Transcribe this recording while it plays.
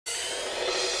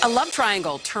A love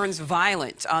triangle turns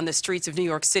violent on the streets of New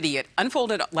York City. It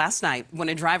unfolded last night when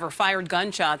a driver fired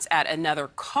gunshots at another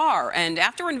car. And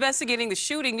after investigating the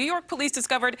shooting, New York police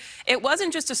discovered it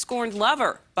wasn't just a scorned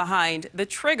lover behind the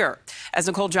trigger. As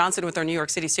Nichole Johnson with our New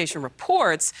York City station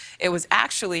reports, it was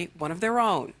actually one of their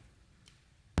own.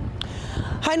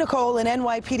 Hi, Nicole. An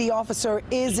NYPD officer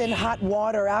is in hot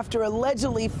water after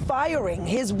allegedly firing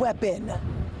his weapon.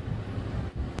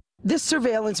 This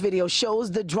surveillance video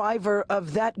shows the driver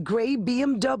of that gray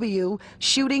BMW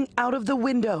shooting out of the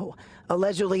window,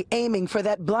 allegedly aiming for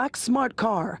that black smart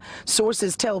car.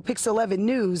 Sources tell Pix 11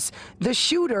 News the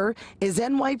shooter is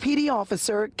NYPD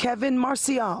officer Kevin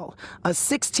Marcial, a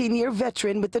 16-year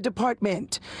veteran with the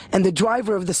department. And the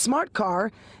driver of the smart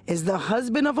car is the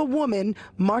husband of a woman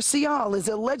Marcial is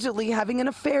allegedly having an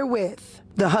affair with.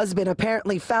 The husband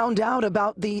apparently found out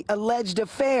about the alleged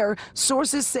affair.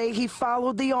 Sources say he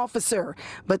followed the officer,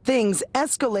 but things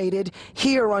escalated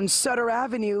here on Sutter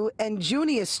Avenue and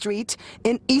Junius Street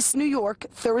in East New York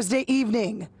Thursday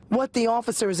evening. What the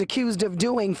officer is accused of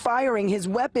doing, firing his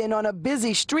weapon on a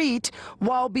busy street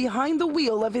while behind the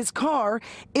wheel of his car,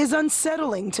 is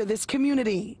unsettling to this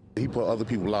community. He put other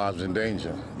people's lives in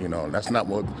danger. You know, that's not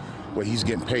what he's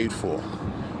getting paid for.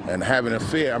 And having an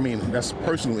affair, I mean, that's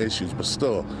personal issues, but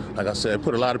still, like I said,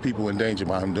 put a lot of people in danger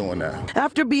by him doing that.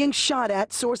 After being shot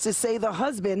at, sources say the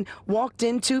husband walked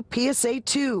into PSA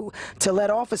 2 to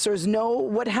let officers know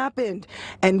what happened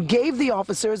and gave the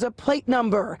officers a plate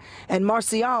number and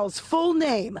Marcial's full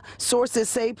name. Sources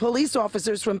say police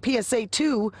officers from PSA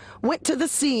 2 went to the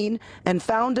scene and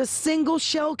found a single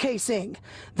shell casing.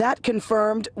 That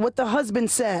confirmed what the husband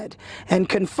said and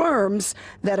confirms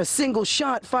that a single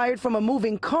shot fired from a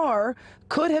moving car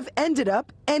could have ended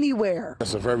up anywhere.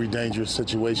 It's a very dangerous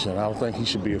situation. I don't think he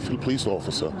should be a police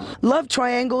officer. Love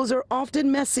triangles are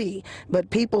often messy, but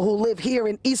people who live here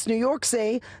in East New York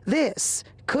say this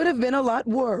could have been a lot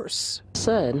worse.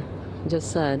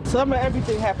 Just said. Some of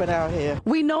everything happened out here.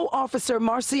 We know Officer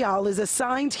Marcial is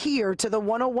assigned here to the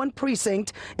 101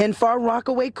 precinct in Far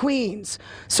Rockaway, Queens.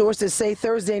 Sources say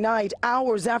Thursday night,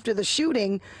 hours after the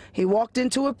shooting, he walked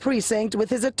into a precinct with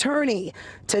his attorney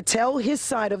to tell his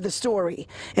side of the story.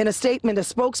 In a statement, a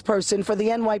spokesperson for the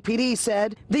NYPD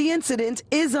said the incident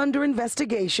is under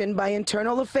investigation by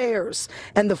Internal Affairs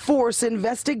and the Force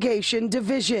Investigation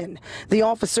Division. The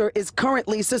officer is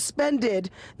currently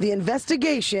suspended. The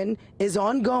investigation is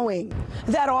ongoing.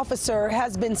 That officer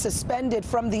has been suspended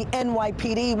from the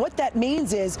NYPD. What that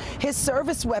means is his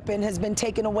service weapon has been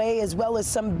taken away, as well as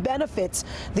some benefits.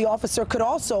 The officer could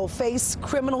also face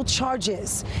criminal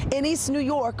charges. In East New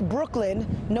York, Brooklyn,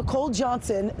 Nichole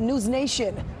Johnson,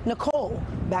 NewsNation. Nicole,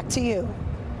 back to you.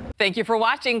 Thank you for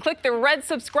watching. Click the red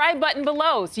subscribe button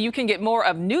below so you can get more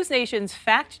of NewsNation's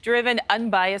fact-driven,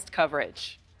 unbiased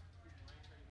coverage.